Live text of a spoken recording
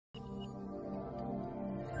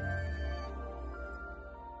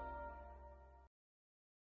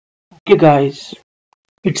Hey guys,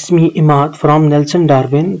 it's me Imad from Nelson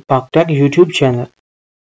Darwin ParkTech YouTube channel.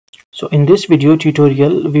 So in this video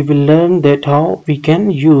tutorial we will learn that how we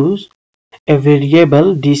can use a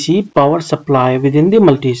variable DC power supply within the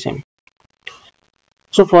multisim.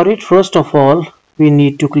 So for it, first of all we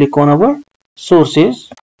need to click on our sources.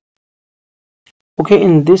 Okay,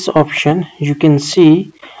 in this option you can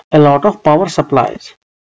see a lot of power supplies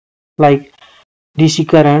like DC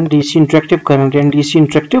current, DC interactive current and DC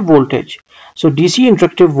interactive voltage. So DC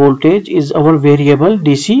interactive voltage is our variable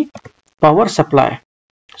DC power supply.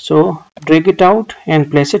 So drag it out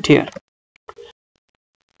and place it here.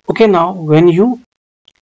 Okay, now when you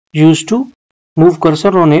use to move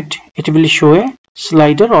cursor on it, it will show a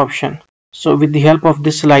slider option. So with the help of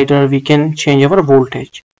this slider we can change our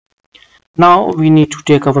voltage. Now we need to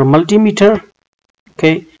take our multimeter.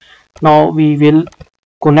 Okay, now we will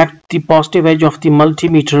connect the positive edge of the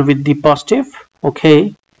multimeter with the positive,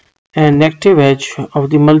 okay, and negative edge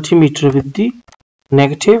of the multimeter with the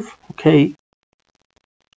negative, okay,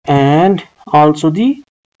 and also the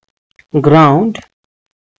ground.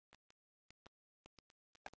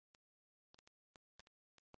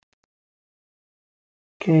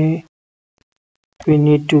 Okay, we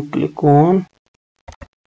need to click on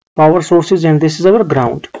power sources and this is our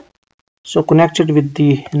ground. So connected with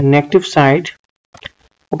the negative side.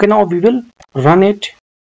 Okay, now we will run it.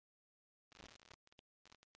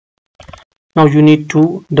 Now you need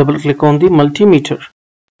to double click on the multimeter.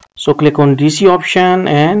 So click on DC option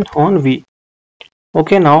and on V.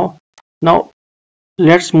 Okay, now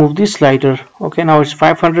let's move the slider. Okay, now it's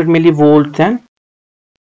 500 millivolt,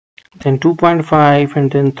 then 2.5 and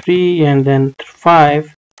then 3 and then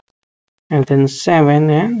 5 and then 7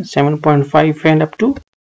 and 7.5 and up to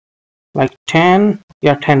like 10,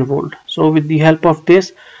 yeah, 10 volt. So with the help of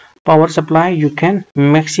this power supply you can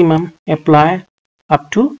maximum apply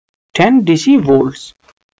up to 10 DC volts.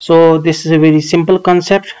 So this is a very simple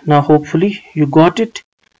concept. Now hopefully you got it.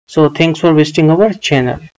 So thanks for visiting our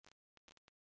channel.